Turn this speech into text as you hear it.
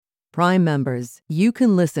Prime members, you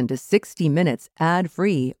can listen to 60 Minutes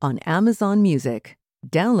ad-free on Amazon Music.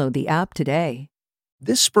 Download the app today.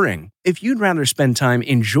 This spring, if you'd rather spend time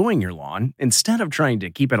enjoying your lawn instead of trying to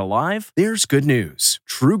keep it alive, there's good news.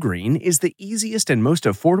 TruGreen is the easiest and most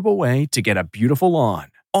affordable way to get a beautiful lawn.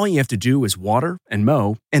 All you have to do is water and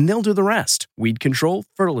mow, and they'll do the rest. Weed control,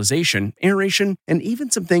 fertilization, aeration, and even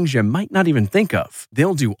some things you might not even think of.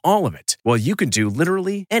 They'll do all of it, while you can do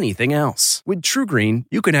literally anything else. With TruGreen,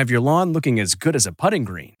 you can have your lawn looking as good as a putting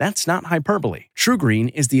green. That's not hyperbole.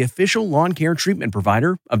 TruGreen is the official lawn care treatment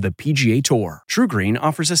provider of the PGA Tour. TruGreen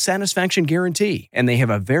offers a satisfaction guarantee, and they have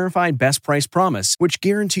a verified best price promise, which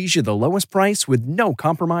guarantees you the lowest price with no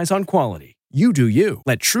compromise on quality. You do you.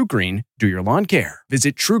 Let TruGreen do your lawn care.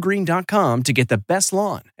 Visit TruGreen.com to get the best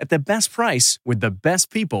lawn at the best price with the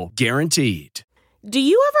best people guaranteed. Do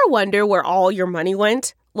you ever wonder where all your money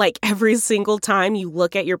went? Like every single time you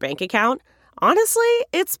look at your bank account? Honestly,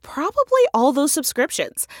 it's probably all those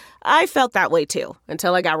subscriptions. I felt that way too,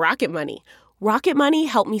 until I got Rocket Money. Rocket Money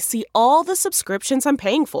helped me see all the subscriptions I'm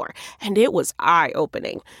paying for, and it was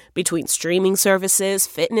eye-opening. Between streaming services,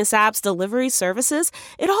 fitness apps, delivery services,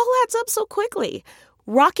 it all adds up so quickly.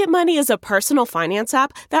 Rocket Money is a personal finance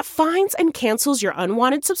app that finds and cancels your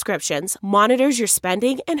unwanted subscriptions, monitors your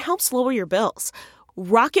spending, and helps lower your bills.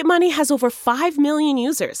 Rocket Money has over 5 million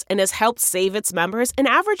users and has helped save its members an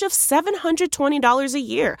average of $720 a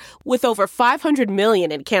year, with over 500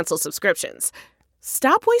 million in canceled subscriptions.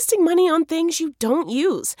 Stop wasting money on things you don't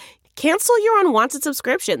use. Cancel your unwanted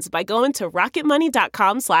subscriptions by going to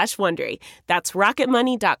rocketmoney.com/Wondery. That's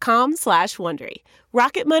rocketmoney.com/Wondery.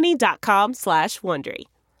 rocketmoney.com/Wondery.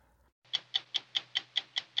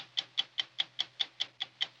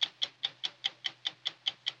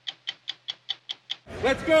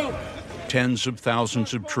 Let's go! Tens of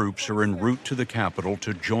thousands of troops are en route to the Capitol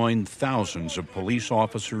to join thousands of police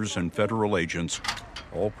officers and federal agents,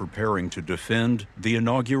 all preparing to defend the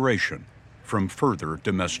inauguration from further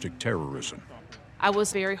domestic terrorism. I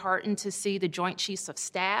was very heartened to see the Joint Chiefs of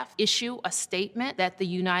Staff issue a statement that the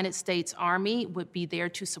United States Army would be there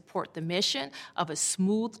to support the mission of a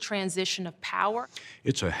smooth transition of power.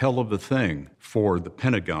 It's a hell of a thing for the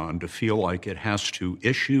Pentagon to feel like it has to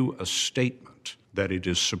issue a statement that it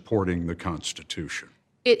is supporting the Constitution.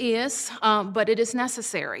 It is, but it is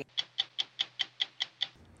necessary.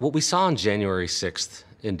 What we saw on January 6th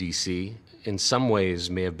in D.C. in some ways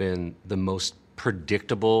may have been the most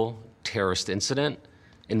predictable terrorist incident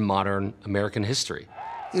in modern American history.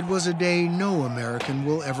 It was a day no American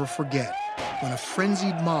will ever forget, when a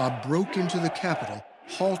frenzied mob broke into the Capitol,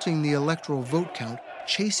 halting the electoral vote count,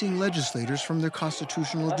 chasing legislators from their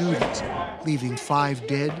constitutional duties, leaving 5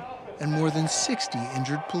 dead and more than 60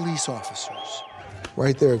 injured police officers.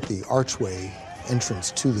 Right there at the archway entrance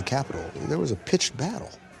to the Capitol, there was a pitched battle.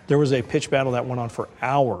 There was a pitched battle that went on for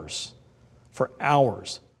hours. For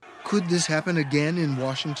hours. Could this happen again in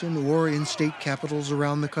Washington or in state capitals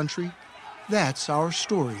around the country? That's our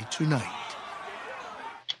story tonight.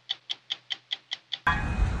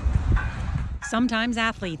 Sometimes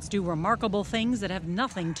athletes do remarkable things that have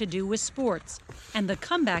nothing to do with sports. And the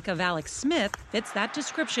comeback of Alex Smith fits that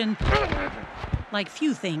description like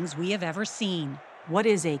few things we have ever seen. What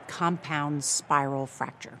is a compound spiral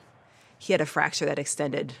fracture? He had a fracture that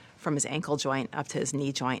extended from his ankle joint up to his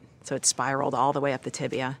knee joint, so it spiraled all the way up the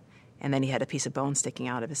tibia, and then he had a piece of bone sticking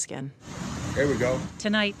out of his skin. Here we go.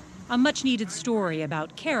 Tonight, a much-needed story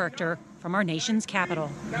about character from our nation's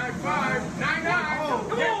capital. 9-5, 9-9,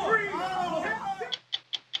 come on!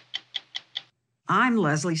 I'm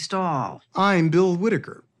Leslie Stahl. I'm Bill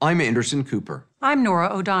Whitaker. I'm Anderson Cooper. I'm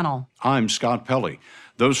Nora O'Donnell. I'm Scott Pelley.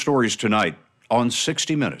 Those stories tonight on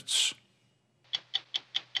 60 Minutes.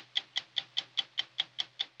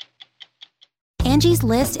 Angie's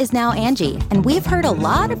List is now Angie, and we've heard a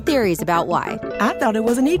lot of theories about why. I thought it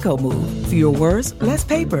was an eco move. Fewer words, less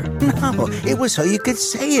paper. No, it was so you could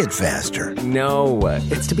say it faster. No,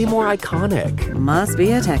 it's to be more iconic. Must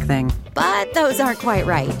be a tech thing. But those aren't quite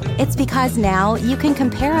right. It's because now you can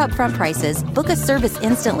compare upfront prices, book a service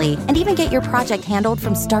instantly, and even get your project handled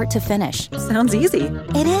from start to finish. Sounds easy.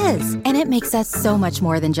 It is, and it makes us so much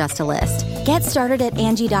more than just a list. Get started at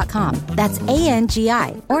Angie.com. That's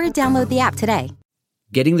ANGI, or download the app today.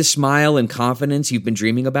 Getting the smile and confidence you've been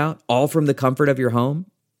dreaming about, all from the comfort of your home,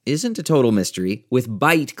 isn't a total mystery with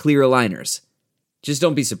Byte clear aligners. Just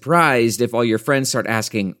don't be surprised if all your friends start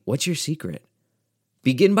asking, "What's your secret?"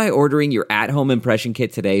 Begin by ordering your at-home impression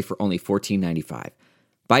kit today for only $14.95.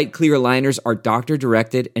 Byte clear aligners are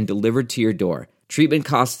doctor-directed and delivered to your door. Treatment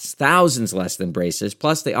costs thousands less than braces,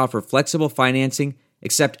 plus they offer flexible financing,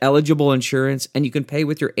 accept eligible insurance, and you can pay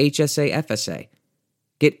with your HSA/FSA.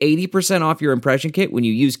 Get 80% off your impression kit when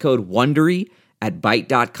you use code WONDERY at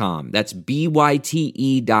Byte.com. That's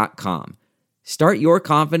BYTE.com. Start your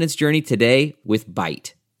confidence journey today with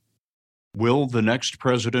Byte. Will the next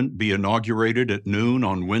president be inaugurated at noon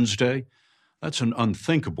on Wednesday? That's an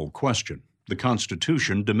unthinkable question. The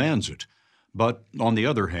Constitution demands it. But on the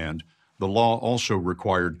other hand, the law also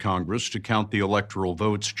required Congress to count the electoral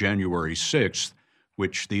votes January 6th,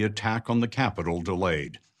 which the attack on the Capitol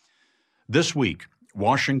delayed. This week,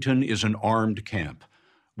 Washington is an armed camp.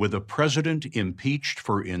 With a president impeached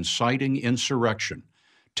for inciting insurrection,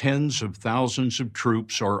 tens of thousands of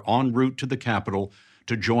troops are en route to the Capitol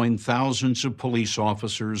to join thousands of police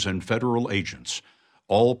officers and federal agents,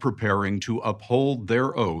 all preparing to uphold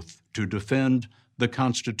their oath to defend the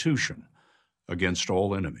Constitution against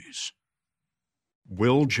all enemies.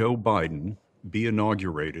 Will Joe Biden be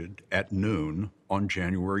inaugurated at noon on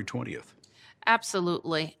January 20th?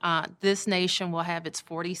 Absolutely. This nation will have its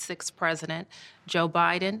 46th president. Joe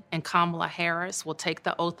Biden and Kamala Harris will take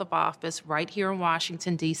the oath of office right here in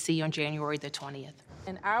Washington, D.C. on January the 20th.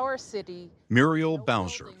 In our city, Muriel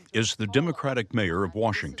Bowser is the Democratic mayor of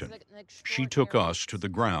Washington. She took us to the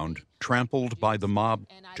ground, trampled by the mob,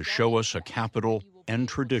 to show us a Capitol and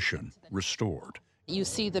tradition restored. You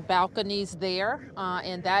see the balconies there,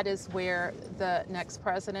 and that is where the next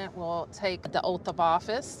president will take the oath of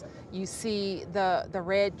office. You see the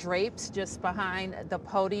red drapes just behind the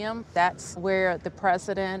podium. That's where the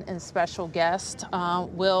president and special guest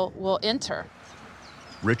will enter.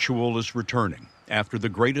 Ritual is returning after the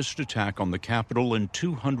greatest attack on the Capitol in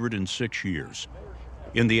 206 years.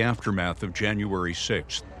 In the aftermath of January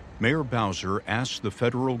 6th, Mayor Bowser asked the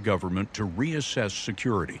federal government to reassess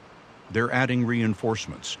security. They're adding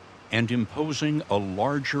reinforcements and imposing a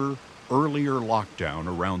larger, earlier lockdown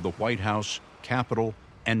around the White House, Capitol,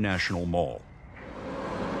 and National Mall.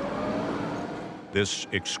 This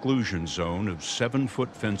exclusion zone of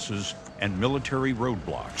 7-foot fences and military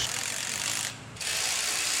roadblocks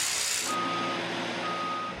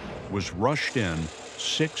was rushed in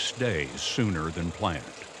 6 days sooner than planned.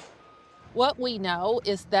 What we know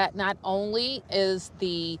is that not only is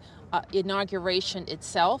the inauguration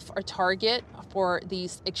itself a target for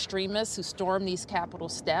these extremists who stormed these Capitol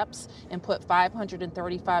steps and put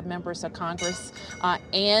 535 members of Congress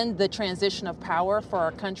and the transition of power for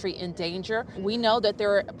our country in danger. We know that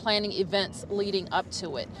they're planning events leading up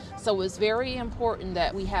to it. So it's very important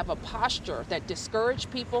that we have a posture that discourage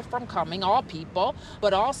people from coming, all people,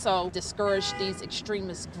 but also discourage these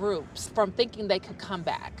extremist groups from thinking they could come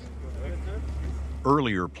back.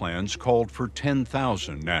 Earlier plans called for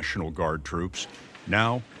 10,000 National Guard troops.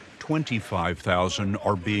 Now, 25,000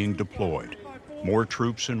 are being deployed. More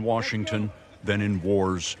troops in Washington than in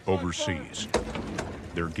wars overseas.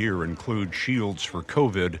 Their gear includes shields for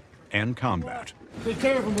COVID and combat.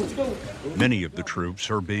 Many of the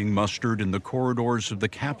troops are being mustered in the corridors of the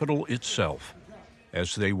Capitol itself,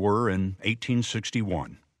 as they were in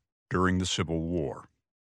 1861 during the Civil War.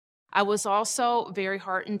 I was also very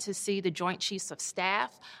heartened to see the Joint Chiefs of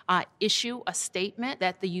Staff issue a statement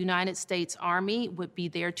that the United States Army would be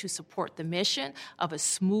there to support the mission of a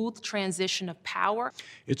smooth transition of power.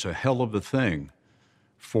 It's a hell of a thing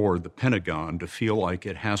for the Pentagon to feel like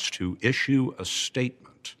it has to issue a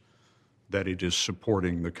statement that it is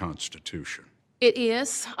supporting the Constitution. It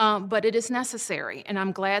is, but it is necessary, and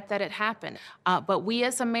I'm glad that it happened. But we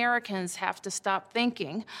as Americans have to stop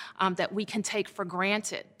thinking that we can take for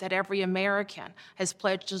granted that every American has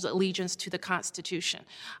pledged allegiance to the Constitution.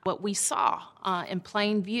 What we saw in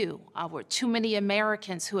plain view were too many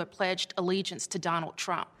Americans who had pledged allegiance to Donald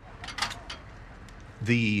Trump.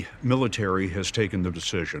 The military has taken the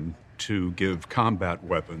decision to give combat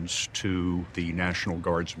weapons to the National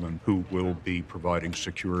Guardsmen who will be providing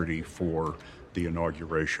security for the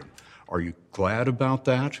inauguration. Are you glad about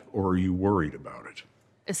that, or are you worried about it?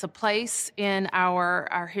 It's a place in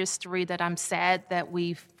our history that I'm sad that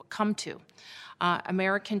we've come to.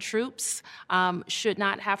 American troops should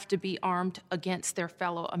not have to be armed against their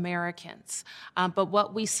fellow Americans. But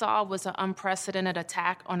what we saw was an unprecedented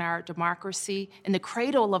attack on our democracy and the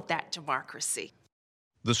cradle of that democracy.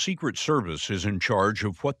 The Secret Service is in charge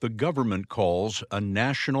of what the government calls a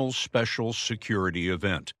national special security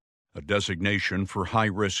event, a designation for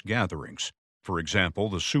high-risk gatherings, for example,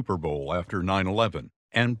 the Super Bowl after 9/11,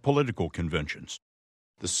 and political conventions.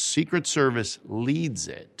 The Secret Service leads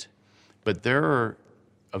it, but there are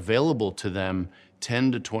available to them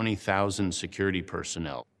 10 to 20,000 security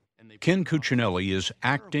personnel. Ken Cuccinelli is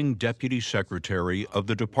acting Deputy Secretary of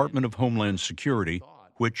the Department of Homeland Security,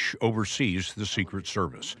 which oversees the Secret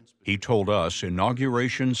Service. He told us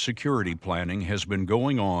inauguration security planning has been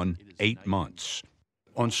going on 8 months.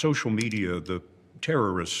 On social media, the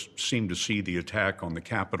terrorists seem to see the attack on the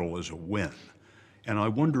Capitol as a win. And I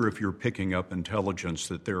wonder if you're picking up intelligence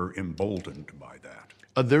that they're emboldened by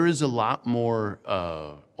that. There is a lot more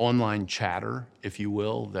online chatter, if you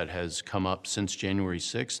will, that has come up since January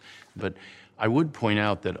 6th. But I would point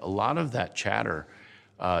out that a lot of that chatter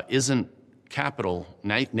isn't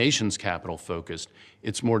nation's capital focused.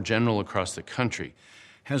 It's more general across the country.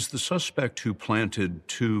 Has the suspect who planted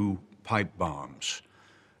 2 pipe bombs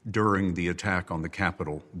during the attack on the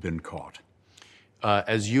Capitol been caught?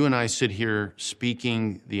 As you and I sit here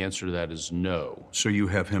speaking, the answer to that is no. So you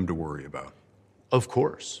have him to worry about? Of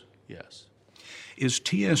course, yes. Is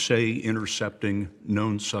TSA intercepting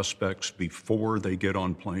known suspects before they get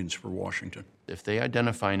on planes for Washington? If they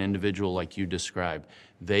identify an individual like you described,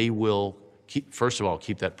 they will, first of all,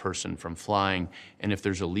 keep that person from flying, and if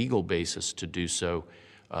there's a legal basis to do so,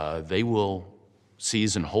 they will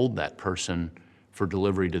seize and hold that person for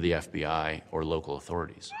delivery to the FBI or local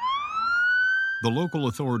authorities. The local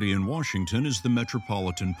authority in Washington is the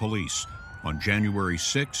Metropolitan Police. On January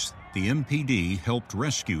 6th, the MPD helped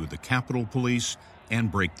rescue the Capitol Police and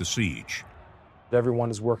break the siege. Everyone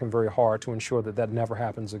is working very hard to ensure that that never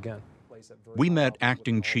happens again. We met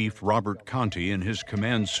Acting Chief Robert Conte in his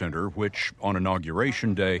command center, which, on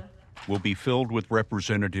Inauguration Day, will be filled with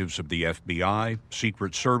representatives of the FBI,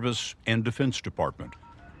 Secret Service, and Defense Department.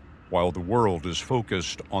 While the world is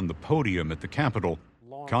focused on the podium at the Capitol,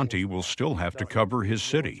 Conte will still have to cover his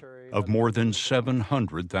city of more than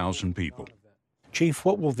 700,000 people. Chief,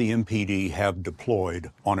 what will the MPD have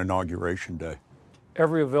deployed on Inauguration Day?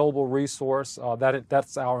 Every available resource,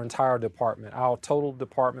 that's our entire department. Our total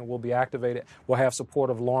department will be activated. We'll have support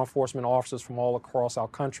of law enforcement officers from all across our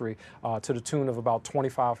country to the tune of about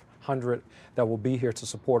 2,500 that will be here to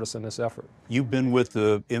support us in this effort. You've been with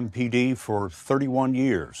the MPD for 31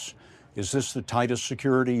 years. Is this the tightest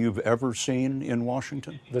security you've ever seen in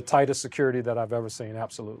Washington? The tightest security that I've ever seen,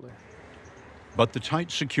 absolutely. But the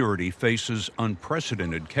tight security faces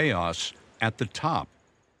unprecedented chaos at the top.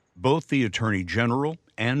 Both the Attorney General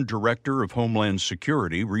and Director of Homeland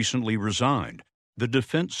Security recently resigned. The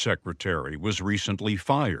Defense Secretary was recently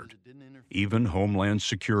fired. Even Homeland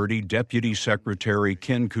Security Deputy Secretary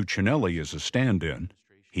Ken Cuccinelli is a stand-in.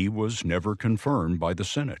 He was never confirmed by the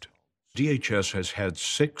Senate. DHS has had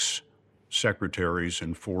 6 secretaries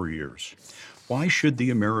in 4 years. Why should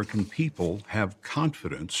the American people have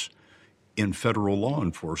confidence in federal law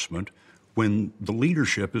enforcement when the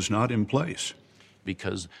leadership is not in place?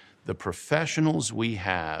 Because the professionals we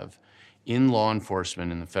have in law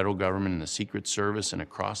enforcement, in the federal government, in the Secret Service, and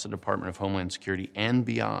across the Department of Homeland Security and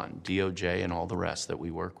beyond, DOJ and all the rest that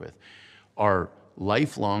we work with, are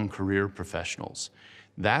lifelong career professionals.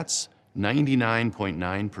 That's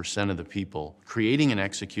 99.9% of the people creating and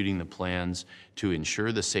executing the plans to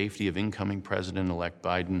ensure the safety of incoming President-elect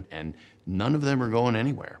Biden, and none of them are going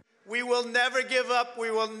anywhere. We will never give up.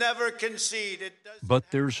 We will never concede.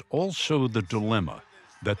 But there's also the dilemma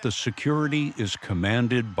that the security is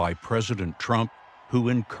commanded by President Trump, who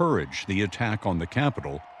encouraged the attack on the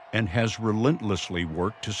Capitol and has relentlessly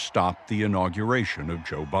worked to stop the inauguration of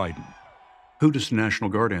Joe Biden. Who does the National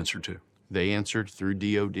Guard answer to? They answer through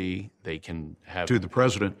DOD. They can have... To the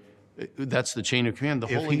president. That's the chain of command.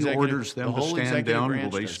 If he orders them to stand down,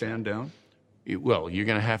 will they stand down? Well, you're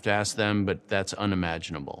going to have to ask them, but that's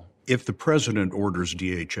unimaginable. If the president orders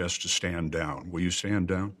DHS to stand down, will you stand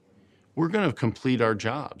down? We're going to complete our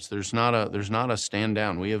jobs. There's not a stand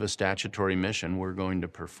down. We have a statutory mission. We're going to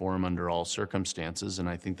perform under all circumstances, and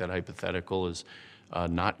I think that hypothetical is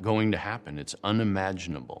not going to happen. It's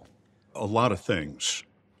unimaginable. A lot of things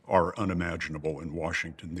are unimaginable in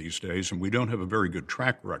Washington these days, and we don't have a very good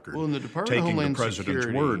track record in the Department taking of Homeland the president's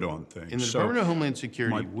Security, word on things. In the Department of Homeland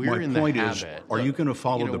Security, we're in my the point habit. is, are you going to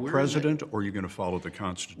follow the president or are you going to follow the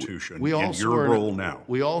Constitution we all in your role now?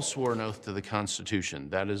 We all swore an oath to the Constitution.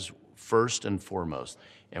 That is first and foremost.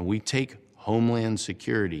 And we take Homeland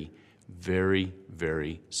Security very,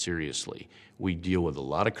 very seriously. We deal with a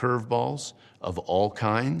lot of curveballs of all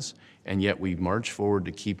kinds, and yet we march forward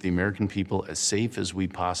to keep the American people as safe as we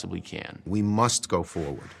possibly can. We must go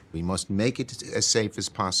forward. We must make it as safe as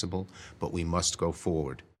possible, but we must go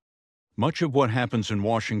forward. Much of what happens in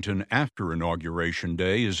Washington after Inauguration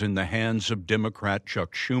Day is in the hands of Democrat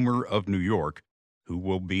Chuck Schumer of New York, who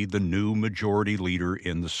will be the new majority leader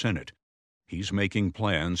in the Senate. He's making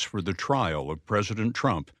plans for the trial of President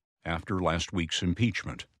Trump after last week's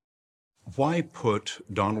impeachment. Why put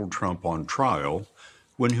Donald Trump on trial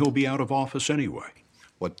when he'll be out of office anyway?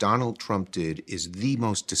 What Donald Trump did is the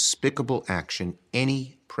most despicable action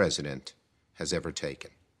any president has ever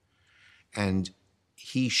taken. And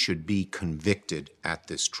he should be convicted at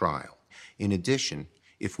this trial. In addition,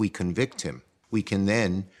 if we convict him, we can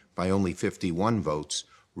then, by only 51 votes,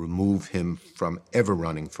 remove him from ever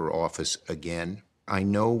running for office again. I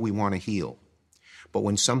know we want to heal, but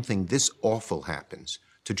when something this awful happens,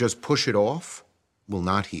 to just push it off will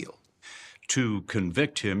not heal. To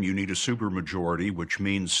convict him, you need a supermajority, which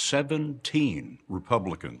means 17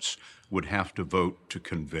 Republicans would have to vote to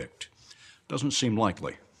convict. Doesn't seem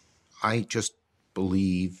likely. I just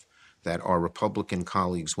believe that our Republican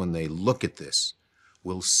colleagues, when they look at this,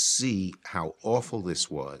 will see how awful this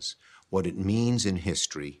was, what it means in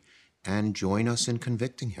history, and join us in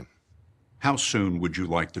convicting him. How soon would you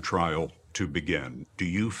like the trial to begin? Do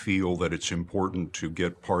you feel that it's important to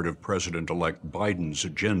get part of President-elect Biden's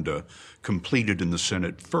agenda completed in the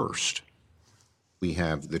Senate first? We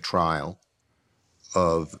have the trial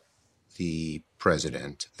of the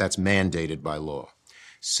president. That's mandated by law.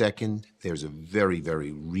 Second, there's a very,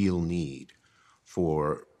 very real need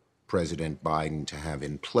for President Biden to have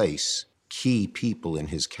in place key people in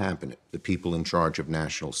his cabinet, the people in charge of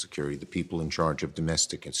national security, the people in charge of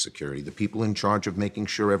domestic security, the people in charge of making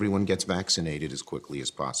sure everyone gets vaccinated as quickly as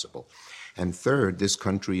possible. And third, this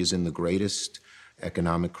country is in the greatest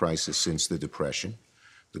economic crisis since the Depression,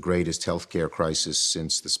 the greatest healthcare crisis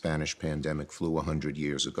since the Spanish pandemic flew 100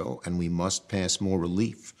 years ago, and we must pass more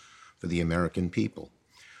relief for the American people.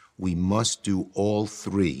 We must do all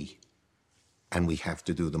three, and we have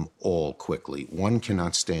to do them all quickly. One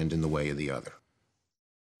cannot stand in the way of the other.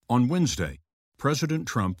 On Wednesday, President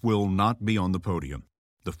Trump will not be on the podium,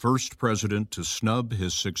 the first president to snub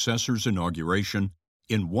his successor's inauguration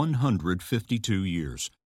in 152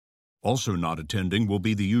 years. Also not attending will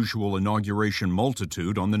be the usual inauguration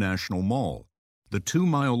multitude on the National Mall. The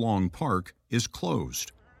 2-mile-long park is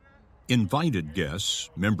closed. Invited guests,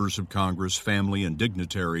 members of Congress, family, and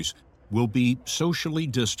dignitaries will be socially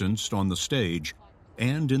distanced on the stage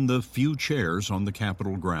and in the few chairs on the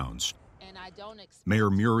Capitol grounds. Mayor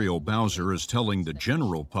Muriel Bowser is telling the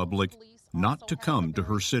general public not to come to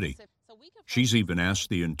her city. She's even asked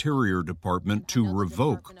the Interior Department to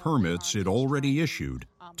revoke permits it already issued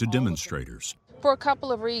to demonstrators. For a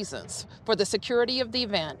couple of reasons. For the security of the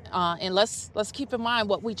event, and let's keep in mind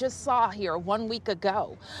what we just saw here 1 week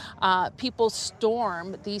ago. People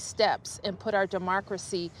storm these steps and put our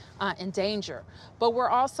democracy in danger. But we're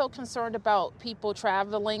also concerned about people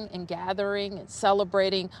traveling and gathering and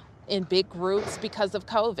celebrating in big groups because of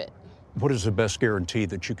COVID. What is the best guarantee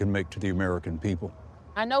that you can make to the American people?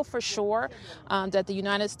 I know for sure that the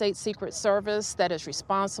United States Secret Service that is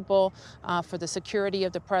responsible for the security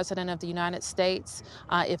of the President of the United States,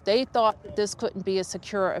 if they thought this couldn't be a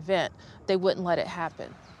secure event, they wouldn't let it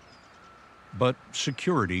happen. But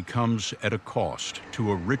security comes at a cost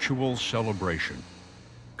to a ritual celebration.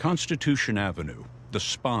 Constitution Avenue, the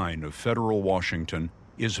spine of federal Washington,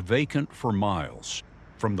 is vacant for miles,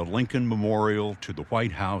 from the Lincoln Memorial to the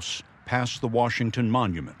White House, past the Washington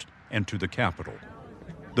Monument, and to the Capitol.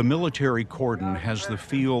 The military cordon has the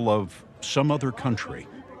feel of some other country,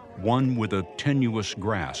 one with a tenuous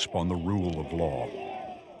grasp on the rule of law.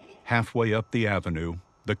 Halfway up the avenue,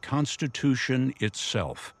 the Constitution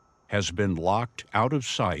itself has been locked out of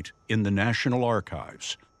sight in the National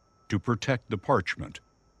Archives to protect the parchment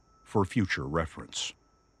for future reference.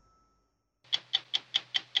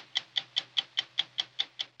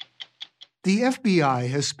 The FBI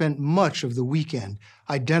has spent much of the weekend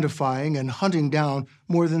identifying and hunting down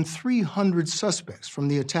more than 300 suspects from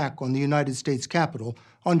the attack on the United States Capitol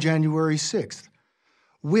on January 6th.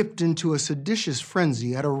 Whipped into a seditious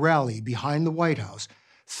frenzy at a rally behind the White House,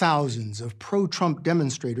 thousands of pro-Trump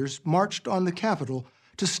demonstrators marched on the Capitol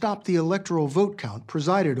to stop the electoral vote count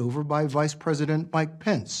presided over by Vice President Mike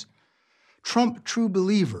Pence. Trump true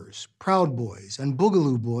believers, Proud Boys, and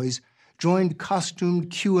Boogaloo Boys joined costumed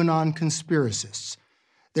QAnon conspiracists.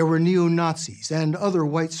 There were neo-Nazis and other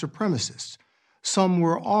white supremacists. Some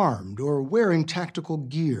were armed or wearing tactical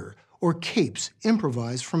gear or capes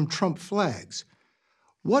improvised from Trump flags.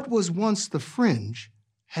 What was once the fringe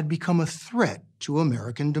had become a threat to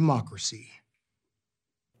American democracy.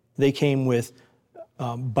 They came with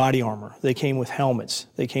body armor. They came with helmets.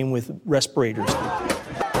 They came with respirators.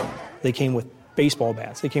 They came with baseball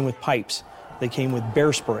bats. They came with pipes. They came with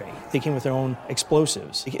bear spray. They came with their own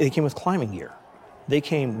explosives. They came with climbing gear. They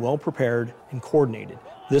came well prepared and coordinated.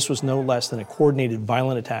 This was no less than a coordinated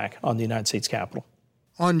violent attack on the United States Capitol.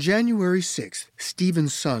 On January 6th, Stephen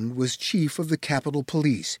Sund was chief of the Capitol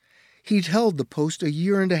Police. He'd held the post a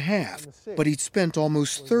year and a half, but he'd spent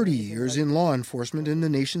almost 30 years in law enforcement in the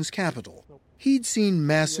nation's capital. He'd seen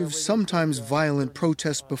massive, sometimes violent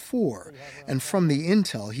protests before, and from the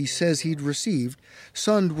intel he says he'd received,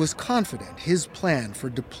 Sund was confident his plan for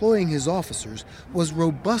deploying his officers was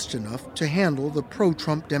robust enough to handle the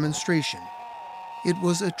pro-Trump demonstration. It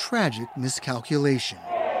was a tragic miscalculation.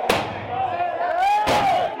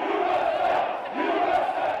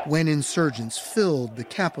 When insurgents filled the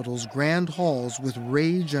Capitol's grand halls with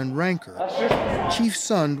rage and rancor, Chief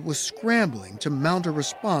Sund was scrambling to mount a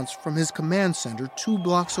response from his command center 2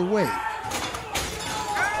 blocks away,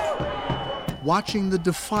 watching the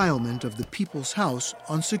defilement of the People's House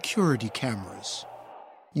on security cameras.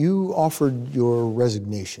 You offered your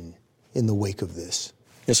resignation in the wake of this.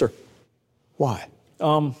 Yes, sir. Why?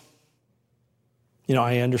 I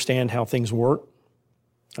understand how things work.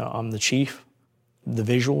 I'm the chief. The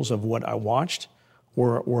visuals of what I watched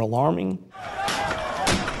were alarming.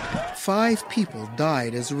 5 people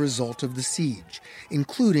died as a result of the siege,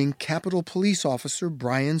 including Capitol Police Officer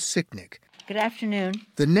Brian Sicknick. Good afternoon.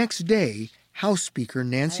 The next day, House Speaker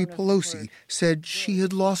Nancy Pelosi said she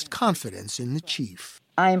had lost confidence in the chief.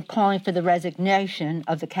 I am calling for the resignation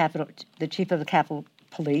of the chief of the Capitol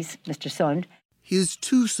Police, Mr. Sund. His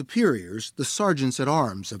 2 superiors, the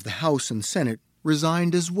sergeants-at-arms of the House and Senate,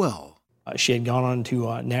 resigned as well. She had gone on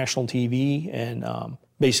to national TV and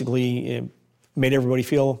basically made everybody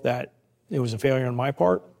feel that it was a failure on my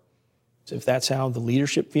part. If that's how the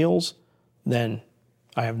leadership feels, then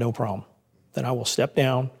I have no problem. Then I will step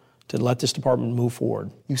down to let this department move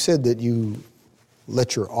forward. You said that you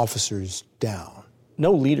let your officers down.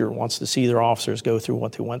 No leader wants to see their officers go through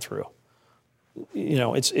what they went through.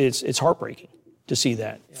 It's heartbreaking to see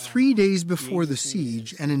that. 3 days before the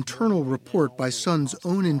siege, an internal report by Sund's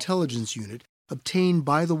own intelligence unit, obtained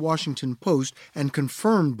by the Washington Post and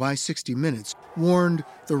confirmed by 60 Minutes, warned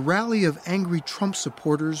the rally of angry Trump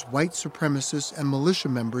supporters, white supremacists, and militia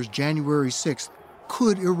members January 6th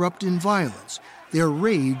could erupt in violence, their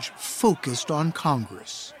rage focused on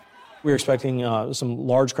Congress. We were expecting some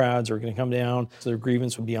large crowds are going to come down. So their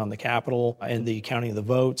grievance would be on the Capitol and the counting of the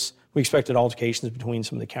votes. We expected altercations between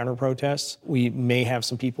some of the counter-protests. We may have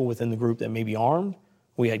some people within the group that may be armed.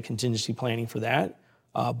 We had contingency planning for that,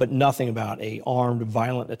 but nothing about an armed,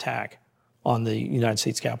 violent attack on the United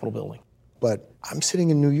States Capitol building. But I'm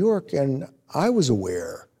sitting in New York, and I was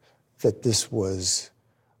aware that this was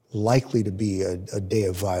likely to be a day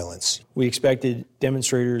of violence. We expected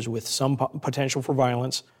demonstrators with some potential for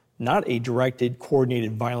violence, not a directed,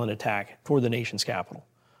 coordinated, violent attack toward the nation's capital.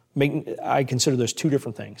 I consider those 2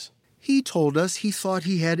 different things. He told us he thought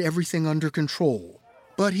he had everything under control,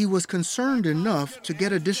 but he was concerned enough to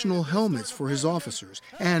get additional helmets for his officers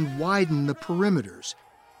and widen the perimeters.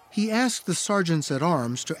 He asked the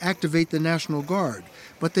sergeants-at-arms to activate the National Guard,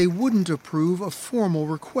 but they wouldn't approve a formal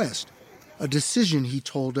request, a decision he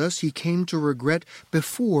told us he came to regret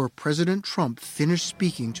before President Trump finished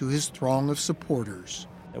speaking to his throng of supporters.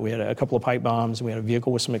 We had a couple of pipe bombs, we had a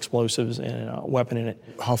vehicle with some explosives and a weapon in it.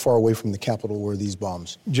 How far away from the Capitol were these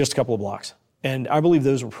bombs? Just a couple of blocks. And I believe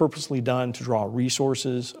those were purposely done to draw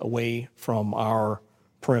resources away from our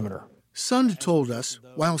perimeter. Sund told us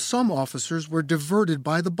while some officers were diverted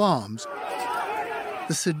by the bombs,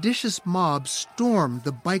 the seditious mob stormed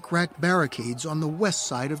the bike rack barricades on the west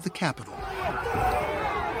side of the Capitol.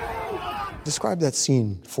 Describe that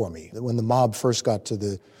scene for me, when the mob first got to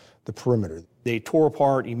the perimeter. They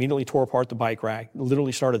immediately tore apart the bike rack,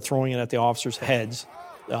 literally started throwing it at the officers' heads.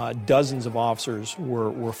 Dozens of officers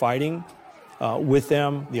were fighting with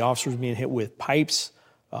them. The officers were being hit with pipes,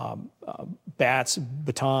 bats,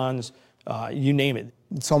 batons, you name it.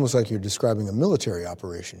 It's almost like you're describing a military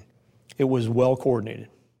operation. It was well coordinated.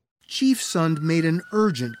 Chief Sund made an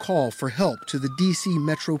urgent call for help to the D.C.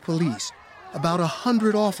 Metro Police. About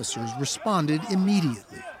 100 officers responded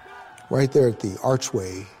immediately. Right there at the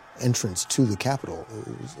archway entrance to the Capitol,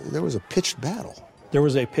 there was a pitched battle. There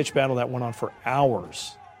was a pitched battle that went on for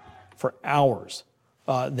hours.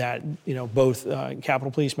 That both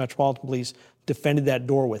Capitol Police, Metropolitan Police defended that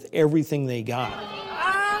door with everything they got.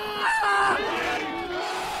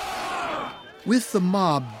 With the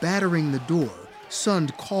mob battering the door,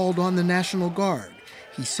 Sund called on the National Guard.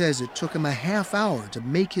 He says it took him a half hour to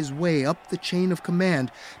make his way up the chain of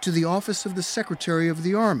command to the office of the Secretary of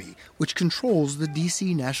the Army, which controls the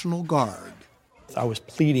D.C. National Guard. I was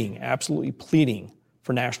absolutely pleading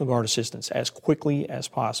for National Guard assistance as quickly as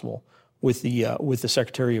possible with the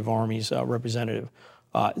Secretary of Army's representative,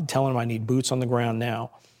 telling him I need boots on the ground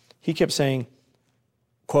now. He kept saying,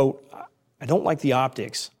 quote, I don't like the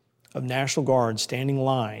optics of National Guard standing in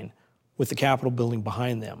line with the Capitol building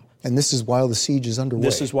behind them. And this is while the siege is underway?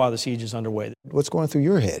 This is while the siege is underway. What's going through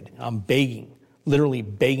your head? I'm begging literally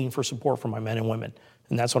begging for support from my men and women.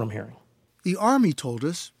 And that's what I'm hearing. The Army told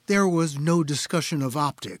us there was no discussion of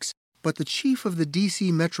optics, but the chief of the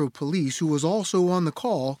D.C. Metro Police, who was also on the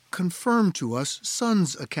call, confirmed to us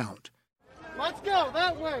Sun's account. Let's go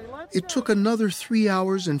that way. It took another 3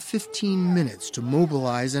 hours and 15 minutes to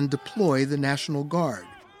mobilize and deploy the National Guard.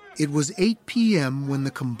 It was 8 p.m. when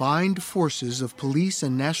the combined forces of police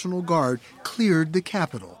and National Guard cleared the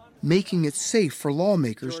Capitol, making it safe for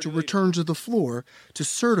lawmakers to return to the floor to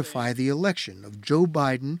certify the election of Joe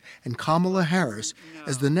Biden and Kamala Harris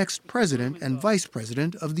as the next president and vice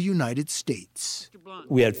president of the United States.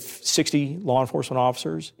 We had 60 law enforcement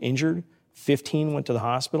officers injured, 15 went to the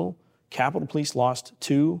hospital. Capitol Police lost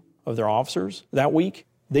 2 of their officers that week.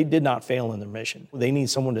 They did not fail in their mission. They need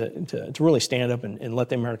someone to really stand up and let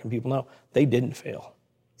the American people know they didn't fail.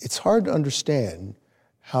 It's hard to understand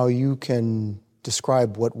how you can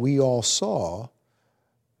describe what we all saw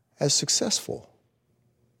as successful.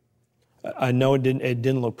 I know it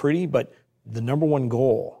didn't look pretty, but the number one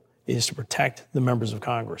goal is to protect the members of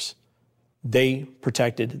Congress. They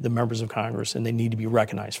protected the members of Congress, and they need to be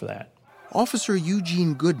recognized for that. Officer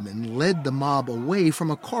Eugene Goodman led the mob away from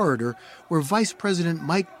a corridor where Vice President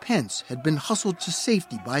Mike Pence had been hustled to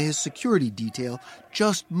safety by his security detail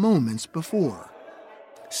just moments before.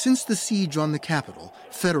 Since the siege on the Capitol,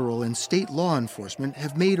 federal and state law enforcement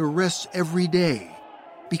have made arrests every day.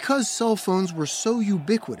 Because cell phones were so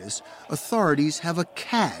ubiquitous, authorities have a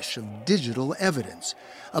cache of digital evidence,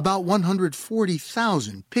 about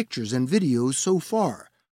 140,000 pictures and videos so far.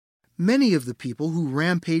 Many of the people who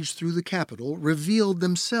rampaged through the Capitol revealed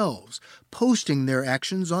themselves, posting their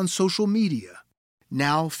actions on social media.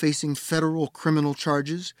 Now facing federal criminal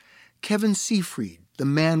charges, Kevin Seafried, the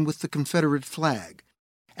man with the Confederate flag,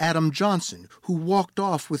 Adam Johnson, who walked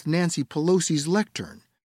off with Nancy Pelosi's lectern,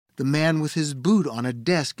 the man with his boot on a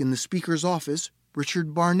desk in the Speaker's office,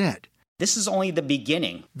 Richard Barnett. This is only the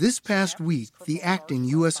beginning. This past week, the acting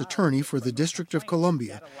U.S. Attorney for the District of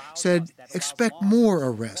Columbia said expect more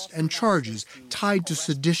arrests and charges tied to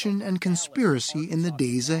sedition and conspiracy in the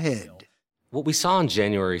days ahead. What we saw on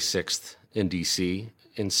January 6th in D.C.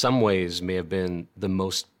 in some ways may have been the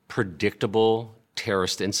most predictable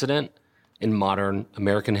terrorist incident in modern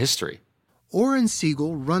American history. Oren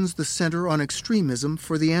Siegel runs the Center on Extremism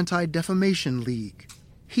for the Anti-Defamation League.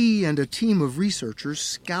 He and a team of researchers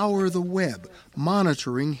scour the web,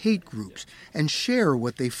 monitoring hate groups, and share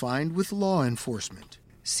what they find with law enforcement.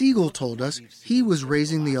 Siegel told us he was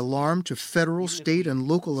raising the alarm to federal, state, and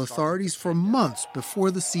local authorities for months before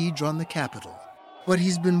the siege on the Capitol. But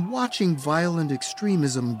he's been watching violent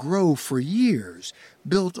extremism grow for years,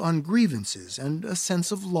 built on grievances and a sense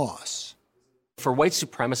of loss. For white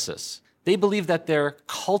supremacists, they believe that their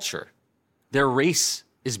culture, their race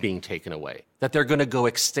is being taken away, that they're going to go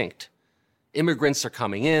extinct. Immigrants are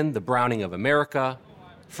coming in, the browning of America.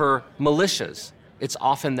 For militias, it's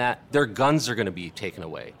often that their guns are going to be taken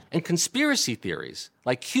away. And conspiracy theories,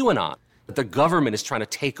 like QAnon, that the government is trying to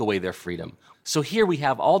take away their freedom. So here we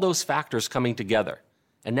have all those factors coming together.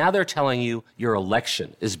 And now they're telling you your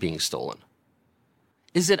election is being stolen.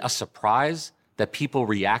 Is it a surprise that people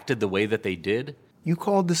reacted the way that they did? You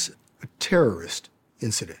called this a terrorist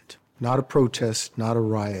incident, not a protest, not a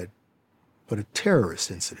riot, but a terrorist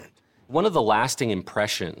incident. One of the lasting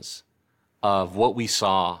impressions of what we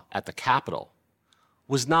saw at the Capitol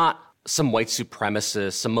was not some white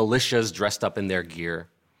supremacists, some militias dressed up in their gear,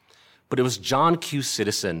 but it was John Q.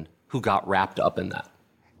 Citizen who got wrapped up in that.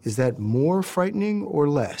 Is that more frightening or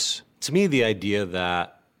less? To me, the idea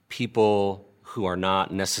that people who are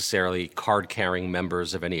not necessarily card-carrying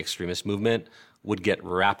members of any extremist movement would get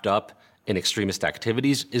wrapped up in extremist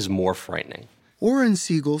activities is more frightening. Oren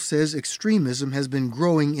Siegel says extremism has been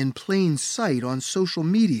growing in plain sight on social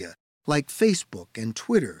media, like Facebook and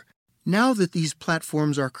Twitter. Now that these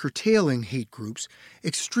platforms are curtailing hate groups,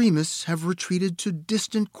 extremists have retreated to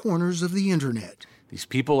distant corners of the internet. These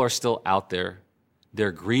people are still out there.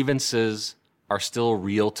 Their grievances are still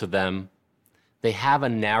real to them. They have a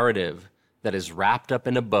narrative that is wrapped up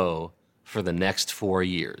in a bow for the next 4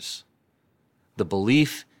 years. The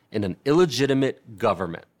belief in an illegitimate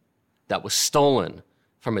government that was stolen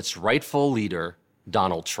from its rightful leader,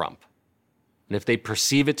 Donald Trump. And if they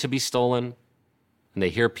perceive it to be stolen, and they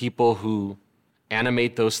hear people who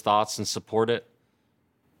animate those thoughts and support it,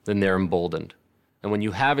 then they're emboldened. And when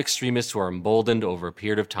you have extremists who are emboldened over a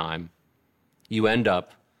period of time, you end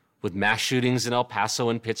up with mass shootings in El Paso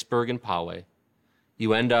and Pittsburgh and Poway.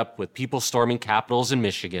 You end up with people storming capitals in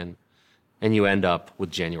Michigan, and you end up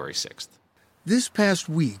with January 6th. This past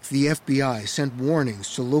week, the FBI sent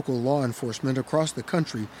warnings to local law enforcement across the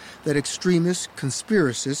country that extremists,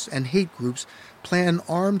 conspiracists, and hate groups plan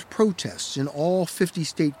armed protests in all 50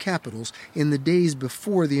 state capitals in the days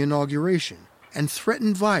before the inauguration, and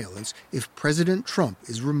threaten violence if President Trump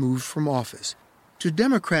is removed from office. To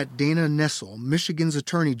Democrat Dana Nessel, Michigan's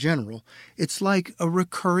Attorney General, it's like a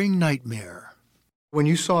recurring nightmare. When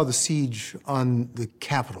you saw the siege on the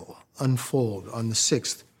Capitol unfold on the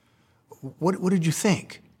 6th, what did you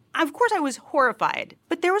think? Of course, I was horrified,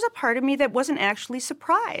 but there was a part of me that wasn't actually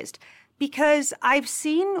surprised because I've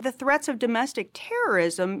seen the threats of domestic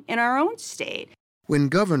terrorism in our own state. When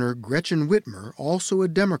Governor Gretchen Whitmer, also a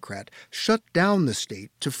Democrat, shut down the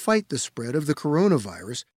state to fight the spread of the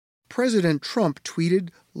coronavirus, President Trump tweeted,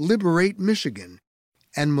 "Liberate Michigan,"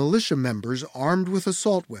 and militia members armed with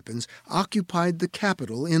assault weapons occupied the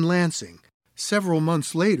Capitol in Lansing. Several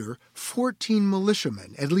months later, 14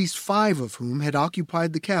 militiamen, at least 5 of whom had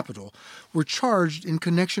occupied the Capitol, were charged in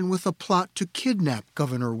connection with a plot to kidnap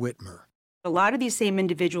Governor Whitmer. A lot of these same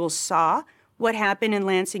individuals saw what happened in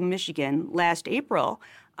Lansing, Michigan last April,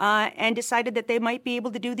 and decided that they might be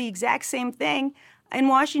able to do the exact same thing in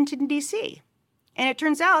Washington, D.C. And it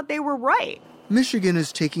turns out they were right. Michigan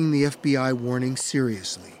is taking the FBI warning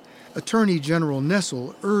seriously. Attorney General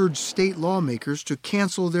Nessel urged state lawmakers to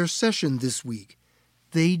cancel their session this week.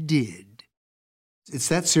 They did. It's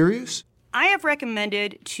that serious? I have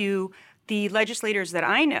recommended to the legislators that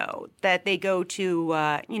I know that they go to,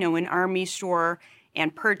 an Army store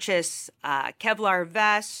and purchase Kevlar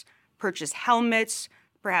vests, purchase helmets,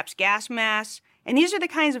 perhaps gas masks. And these are the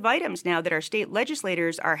kinds of items now that our state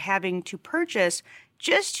legislators are having to purchase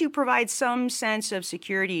just to provide some sense of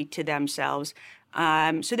security to themselves,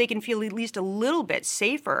 so they can feel at least a little bit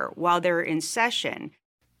safer while they're in session.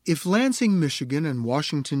 If Lansing, Michigan and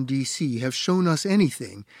Washington, D.C. have shown us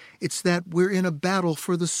anything, it's that we're in a battle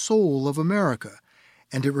for the soul of America,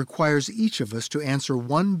 and it requires each of us to answer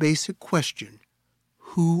one basic question: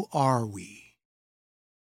 who are we?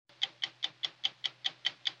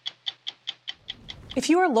 If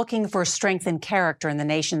you are looking for strength and character in the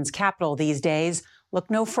nation's capital these days, look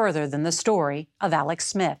no further than the story of Alex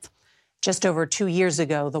Smith. Just over 2 years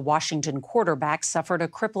ago, the Washington quarterback suffered a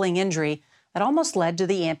crippling injury that almost led to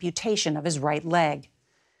the amputation of his right leg.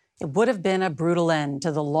 It would have been a brutal end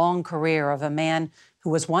to the long career of a man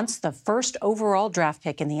who was once the first overall draft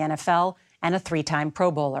pick in the NFL and a 3-time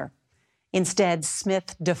Pro Bowler. Instead,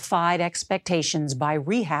 Smith defied expectations by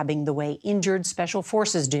rehabbing the way injured special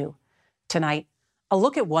forces do. Tonight, a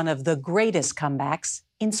look at one of the greatest comebacks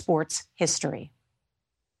in sports history.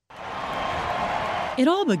 It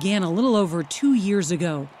all began a little over 2 years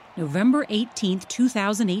ago, November 18,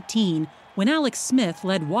 2018, when Alex Smith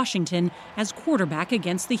led Washington as quarterback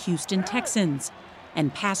against the Houston Texans.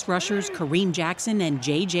 And pass rushers Kareem Jackson and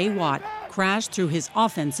J.J. Watt crashed through his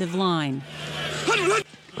offensive line. It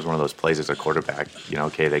was one of those plays as a quarterback,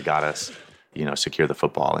 they got us, secure the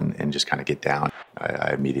football and just kind of get down.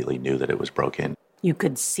 I immediately knew that it was broken. You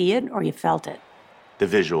could see it or you felt it? The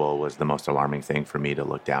visual was the most alarming thing for me, to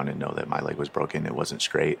look down and know that my leg was broken. It wasn't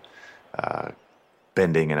straight,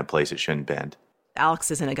 bending in a place it shouldn't bend. Alex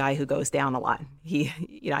isn't a guy who goes down a lot.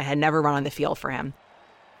 I had never run on the field for him.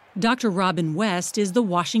 Dr. Robin West is the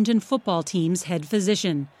Washington football team's head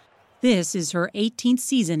physician. This is her 18th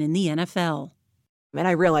season in the NFL. And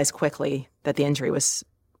I realized quickly that the injury was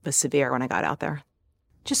severe when I got out there.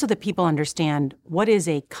 Just so that people understand, what is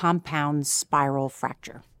a compound spiral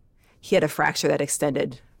fracture? He had a fracture that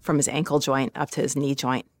extended from his ankle joint up to his knee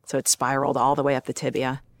joint. So it spiraled all the way up the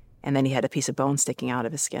tibia. And then he had a piece of bone sticking out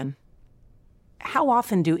of his skin. How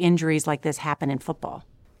often do injuries like this happen in football?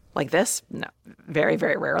 Like this? No, very,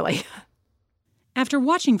 very rarely. After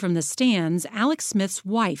watching from the stands, Alex Smith's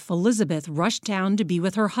wife, Elizabeth, rushed down to be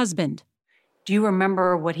with her husband. Do you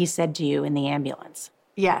remember what he said to you in the ambulance?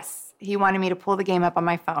 Yes. He wanted me to pull the game up on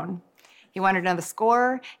my phone. He wanted to know the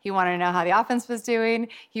score. He wanted to know how the offense was doing.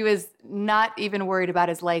 He was not even worried about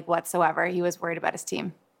his leg whatsoever. He was worried about his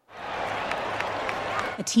team.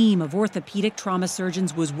 A team of orthopedic trauma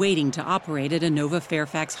surgeons was waiting to operate at Inova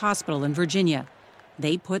Fairfax Hospital in Virginia.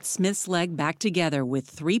 They put Smith's leg back together with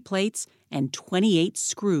 3 plates and 28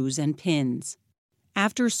 screws and pins.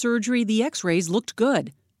 After surgery, the x-rays looked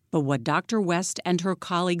good. But what Dr. West and her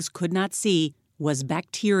colleagues could not see was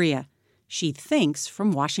bacteria she thinks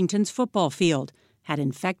from Washington's football field had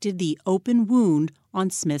infected the open wound on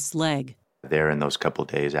Smith's leg. There in those couple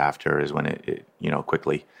days after is when it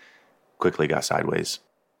quickly got sideways.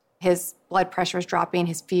 His blood pressure was dropping,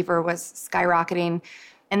 his fever was skyrocketing,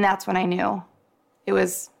 and that's when I knew it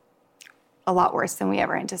was a lot worse than we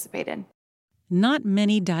ever anticipated. Not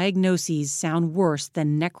many diagnoses sound worse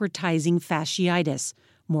than necrotizing fasciitis,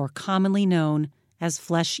 more commonly known as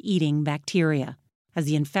flesh-eating bacteria. As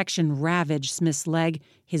the infection ravaged Smith's leg,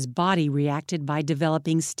 his body reacted by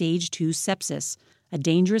developing stage 2 sepsis, a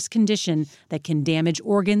dangerous condition that can damage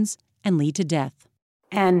organs and lead to death.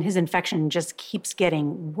 And his infection just keeps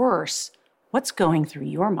getting worse. What's going through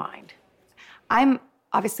your mind? I'm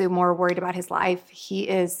obviously more worried about his life. He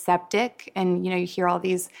is septic, and you hear all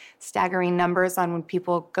these staggering numbers on when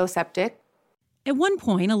people go septic. At one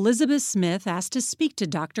point, Elizabeth Smith asked to speak to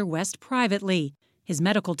Dr. West privately. His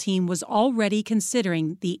medical team was already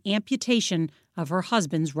considering the amputation of her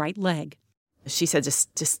husband's right leg. She said,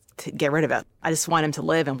 just to get rid of it. I just want him to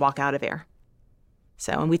live and walk out of here.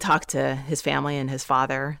 So, and we talked to his family, and his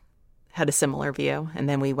father had a similar view. And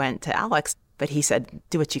then we went to Alex, but he said,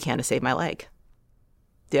 do what you can to save my leg.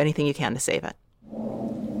 Do anything you can to save it.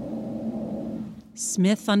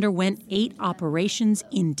 Smith underwent 8 operations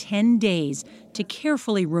in 10 days to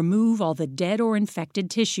carefully remove all the dead or infected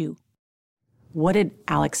tissue. What did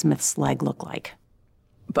Alex Smith's leg look like?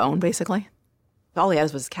 Bone, basically. All he had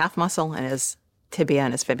was his calf muscle and his tibia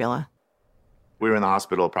and his fibula. We were in the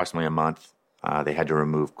hospital approximately a month. They had to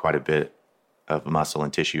remove quite a bit of muscle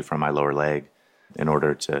and tissue from my lower leg in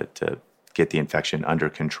order to get the infection under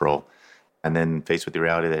control. And then faced with the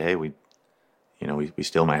reality that, hey, we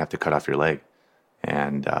still might have to cut off your leg.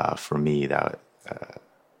 And for me, that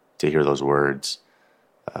to hear those words,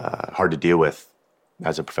 hard to deal with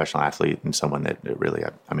as a professional athlete and someone that really,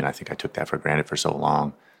 I think I took that for granted for so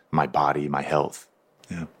long. My body, my health.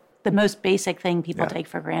 Yeah. The most basic thing people take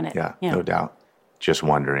for granted. Yeah, no doubt. Just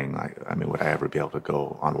wondering, would I ever be able to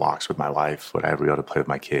go on walks with my wife? Would I ever be able to play with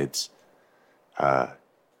my kids?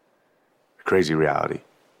 Crazy reality.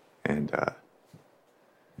 And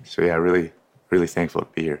so, yeah, really, really thankful to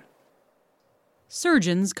be here.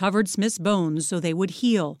 Surgeons covered Smith's bones so they would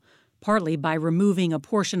heal, partly by removing a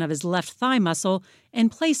portion of his left thigh muscle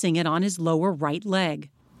and placing it on his lower right leg.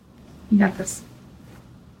 You got this.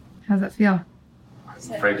 How's it feel? I'm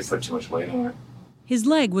afraid to put too much weight on it. His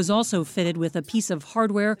leg was also fitted with a piece of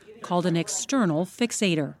hardware called an external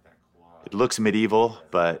fixator. It looks medieval,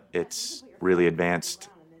 but it's really advanced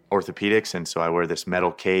orthopedics, and so I wear this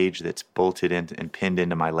metal cage that's bolted in and pinned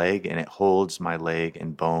into my leg, and it holds my leg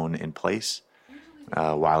and bone in place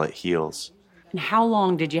while it heals. And how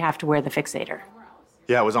long did you have to wear the fixator?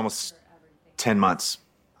 Yeah, it was almost 10 months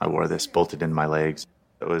I wore this bolted into my legs.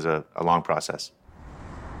 It was a long process.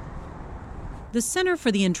 The Center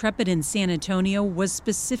for the Intrepid in San Antonio was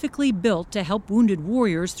specifically built to help wounded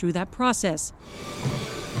warriors through that process.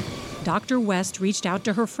 Dr. West reached out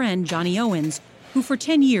to her friend, Johnny Owens, who for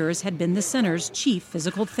 10 years had been the center's chief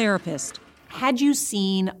physical therapist. Had you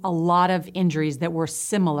seen a lot of injuries that were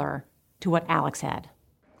similar to what Alex had?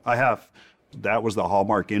 I have. That was the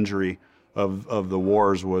hallmark injury of the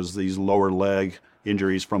wars, was these lower leg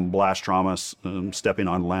injuries from blast trauma, stepping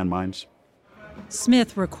on landmines.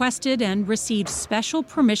 Smith requested and received special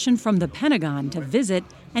permission from the Pentagon to visit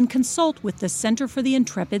and consult with the Center for the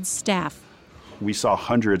Intrepid staff. We saw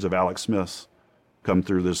hundreds of Alex Smiths come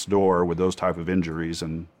through this door with those type of injuries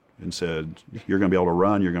and said, you're going to be able to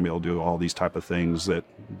run, you're going to be able to do all these type of things that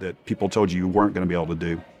people told you weren't going to be able to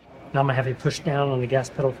do. Now I'm going to have you push down on the gas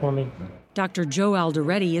pedal for me. Dr. Joe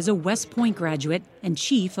Alderetti is a West Point graduate and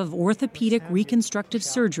chief of orthopedic reconstructive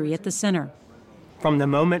surgery at the center. From the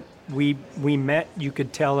moment we met, you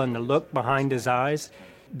could tell in the look behind his eyes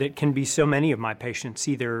that can be so many of my patients,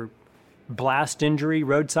 either blast injury,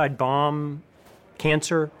 roadside bomb,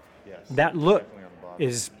 cancer. That look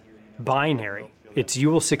is binary. It's you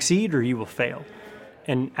will succeed or you will fail.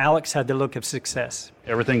 And Alex had the look of success.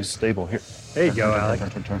 Everything's stable here. There you go, Alex.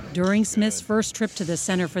 During Smith's first trip to the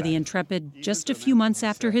Center for the Intrepid, just a few months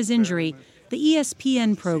after his injury, the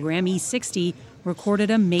ESPN program E60 recorded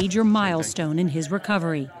a major milestone in his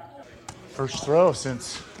recovery. First throw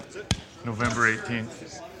since November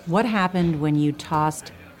 18th. What happened when you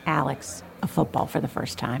tossed Alex a football for the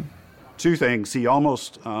first time? 2 things. He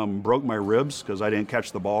almost broke my ribs because I didn't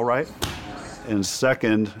catch the ball right. And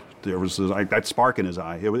second, there was that spark in his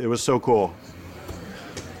eye. It was so cool.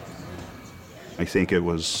 I think it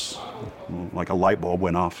was like a light bulb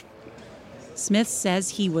went off. Smith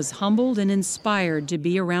says he was humbled and inspired to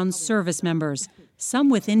be around service members, some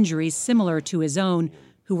with injuries similar to his own,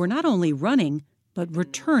 who were not only running, but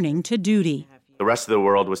returning to duty. The rest of the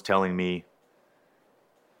world was telling me,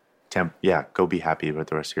 go be happy with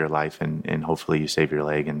the rest of your life, and hopefully you save your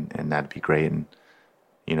leg, and that'd be great. And,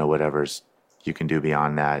 whatever's you can do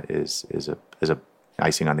beyond that is a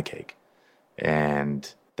icing on the cake.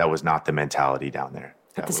 And that was not the mentality down there.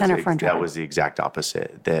 At the Center for Endurance. That was the exact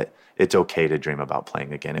opposite, that it's okay to dream about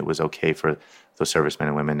playing again. It was okay for those servicemen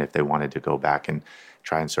and women, if they wanted to go back and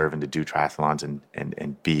try and serve and to do triathlons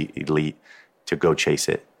and be elite, to go chase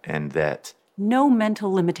it. And that... No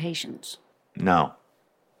mental limitations. No.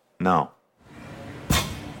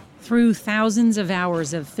 Through thousands of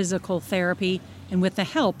hours of physical therapy and with the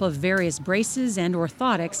help of various braces and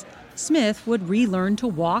orthotics, Smith would relearn to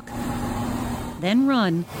walk, then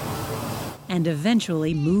run, and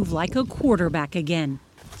eventually move like a quarterback again,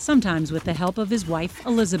 sometimes with the help of his wife,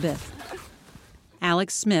 Elizabeth.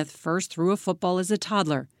 Alex Smith first threw a football as a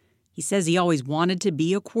toddler. He says he always wanted to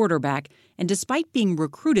be a quarterback, and despite being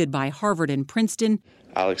recruited by Harvard and Princeton,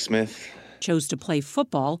 Alex Smith chose to play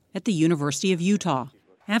football at the University of Utah.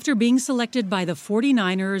 After being selected by the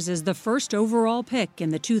 49ers as the first overall pick in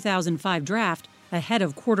the 2005 draft, ahead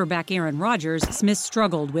of quarterback Aaron Rodgers, Smith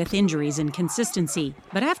struggled with injuries and consistency.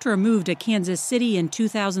 But after a move to Kansas City in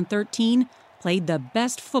 2013, played the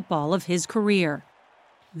best football of his career.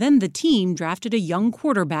 Then the team drafted a young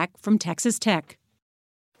quarterback from Texas Tech.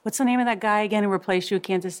 What's the name of that guy again who replaced you at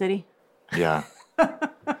Kansas City? Yeah.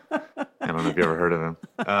 I don't know if you ever heard of him.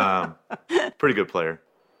 Pretty good player.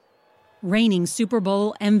 Reigning Super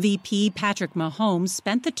Bowl MVP Patrick Mahomes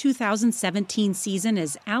spent the 2017 season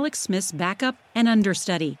as Alex Smith's backup and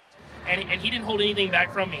understudy. And he didn't hold anything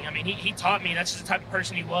back from me. I mean, he taught me that's just the type of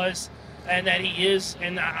person he was and that he is,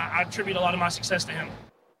 and I attribute a lot of my success to him.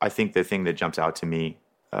 I think the thing that jumps out to me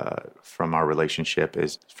from our relationship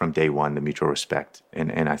is from day one, the mutual respect.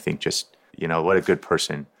 And I think just, what a good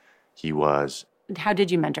person he was. How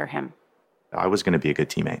did you mentor him? I was going to be a good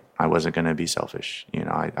teammate. I wasn't going to be selfish.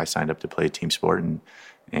 I signed up to play a team sport and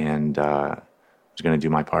was going to do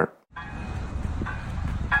my part.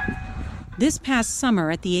 This past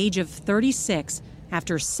summer, at the age of 36,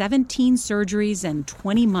 after 17 surgeries and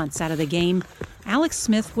 20 months out of the game, Alex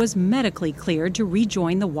Smith was medically cleared to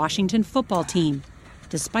rejoin the Washington football team,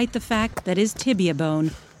 despite the fact that his tibia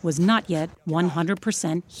bone was not yet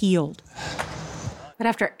 100% healed. But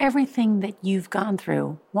after everything that you've gone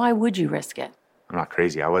through, why would you risk it? I'm not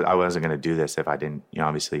crazy. I wasn't going to do this if I didn't,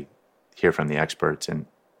 obviously hear from the experts. And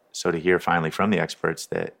so to hear finally from the experts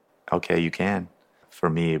that, okay, you can, for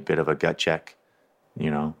me, a bit of a gut check,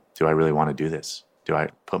 do I really want to do this? Do I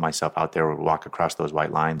put myself out there or walk across those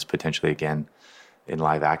white lines potentially again in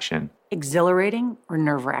live action? Exhilarating or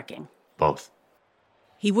nerve-wracking? Both.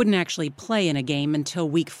 He wouldn't actually play in a game until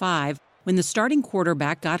week 5, when the starting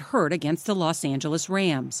quarterback got hurt against the Los Angeles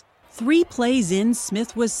Rams. 3 plays in,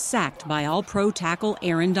 Smith was sacked by All-Pro tackle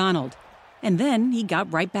Aaron Donald. And then he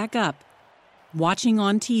got right back up. Watching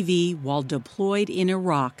on TV while deployed in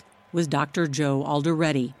Iraq was Dr. Joe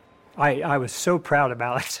Alderetti. I was so proud of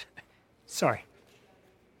Alex. Sorry.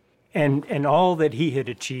 And all that he had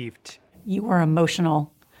achieved. You were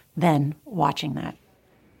emotional then watching that.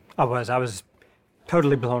 I was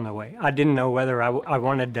totally blown away. I didn't know whether I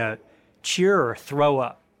wanted to cheer or throw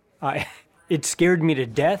up. It scared me to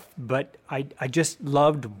death, but I just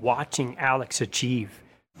loved watching Alex achieve.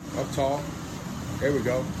 Up tall. There we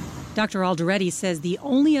go. Dr. Alderetti says the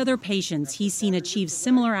only other patients he's seen achieve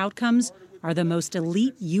similar outcomes are the most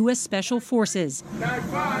elite U.S. Special Forces.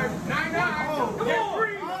 9-5, 9-9.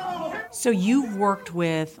 So you've worked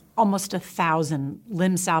with almost 1,000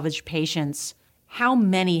 limb salvage patients. How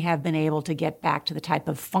many have been able to get back to the type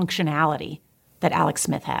of functionality that Alex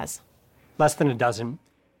Smith has? Less than a dozen.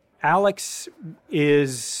 Alex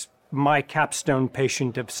is my capstone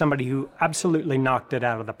patient of somebody who absolutely knocked it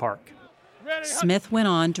out of the park. Smith went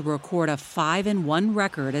on to record a 5-1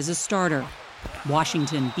 record as a starter.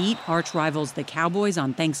 Washington beat arch rivals the Cowboys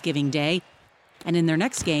on Thanksgiving Day, and in their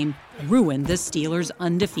next game, ruined the Steelers'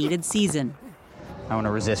 undefeated season. I want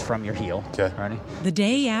to resist from your heel. Okay. Ready? The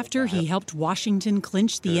day after he helped Washington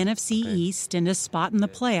clinch the NFC East and a spot in the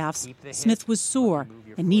playoffs, Smith was sore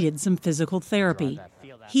and needed some physical therapy.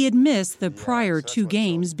 He had missed the prior 2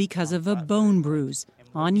 games because of a bone bruise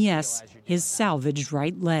on, yes, his salvaged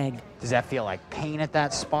right leg. Does that feel like pain at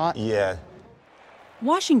that spot? Yeah.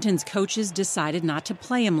 Washington's coaches decided not to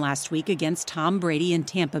play him last week against Tom Brady in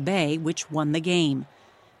Tampa Bay, which won the game.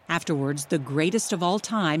 Afterwards, the greatest of all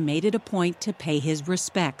time made it a point to pay his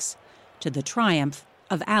respects to the triumph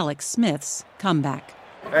of Alex Smith's comeback.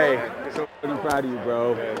 Hey, so proud of you,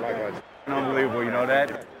 bro. Unbelievable, you know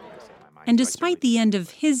that? And despite the end of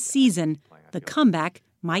his season, the comeback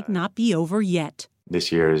might not be over yet.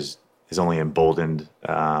 This year is only emboldened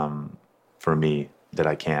for me that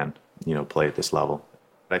I can, play at this level.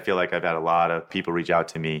 I feel like I've had a lot of people reach out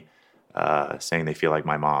to me saying they feel like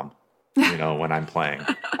my mom, when I'm playing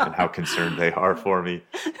and how concerned they are for me.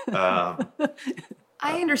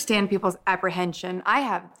 I understand people's apprehension. I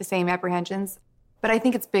have the same apprehensions, but I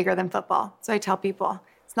think it's bigger than football. So I tell people,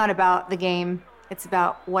 it's not about the game. It's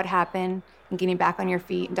about what happened and getting back on your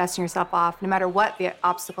feet and dusting yourself off, no matter what the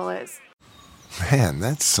obstacle is. Man,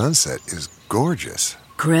 that sunset is gorgeous.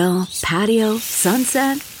 Grill, patio,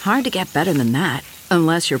 sunset. Hard to get better than that.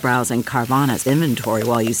 Unless you're browsing Carvana's inventory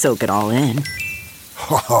while you soak it all in.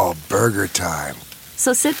 Oh, burger time.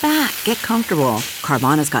 So sit back, get comfortable.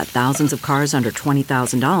 Carvana's got thousands of cars under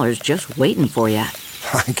 $20,000 just waiting for you.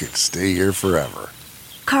 I could stay here forever.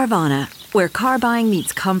 Carvana, where car buying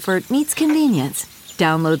meets comfort meets convenience.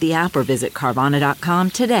 Download the app or visit Carvana.com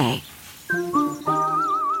today.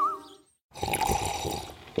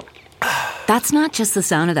 That's not just the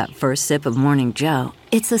sound of that first sip of Morning Joe.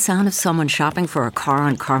 It's the sound of someone shopping for a car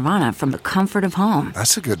on Carvana from the comfort of home.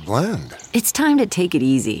 That's a good blend. It's time to take it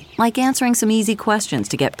easy, like answering some easy questions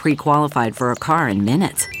to get pre-qualified for a car in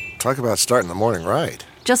minutes. Talk about starting the morning right.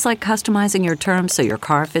 Just like customizing your terms so your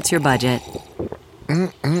car fits your budget.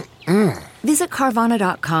 Visit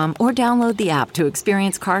Carvana.com or download the app to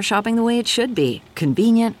experience car shopping the way it should be.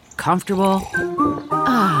 Convenient, comfortable.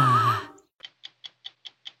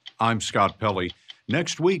 I'm Scott Pelley.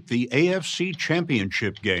 Next week, the AFC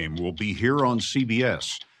Championship game will be here on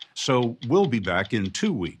CBS. So we'll be back in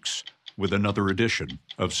 2 weeks with another edition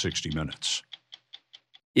of 60 Minutes.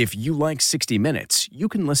 If you like 60 Minutes, you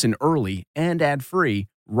can listen early and ad-free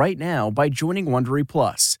right now by joining Wondery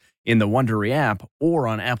Plus in the Wondery app or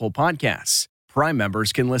on Apple Podcasts. Prime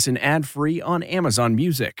members can listen ad-free on Amazon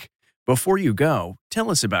Music. Before you go, tell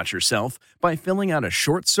us about yourself by filling out a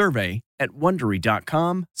short survey at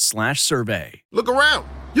Wondery.com/survey. Look around.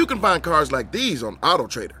 You can find cars like these on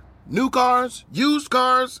AutoTrader. New cars, used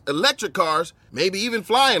cars, electric cars, maybe even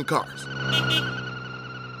flying cars.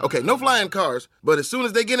 Okay, no flying cars, but as soon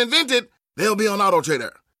as they get invented, they'll be on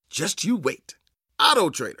AutoTrader. Just you wait.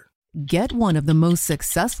 AutoTrader. Get one of the most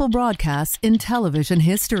successful broadcasts in television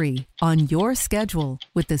history on your schedule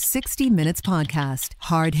with the 60 Minutes Podcast.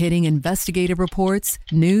 Hard-hitting investigative reports,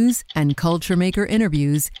 news, and culture maker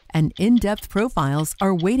interviews, and in-depth profiles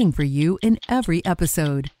are waiting for you in every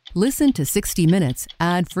episode. Listen to 60 Minutes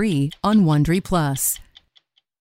ad-free on Wondery Plus.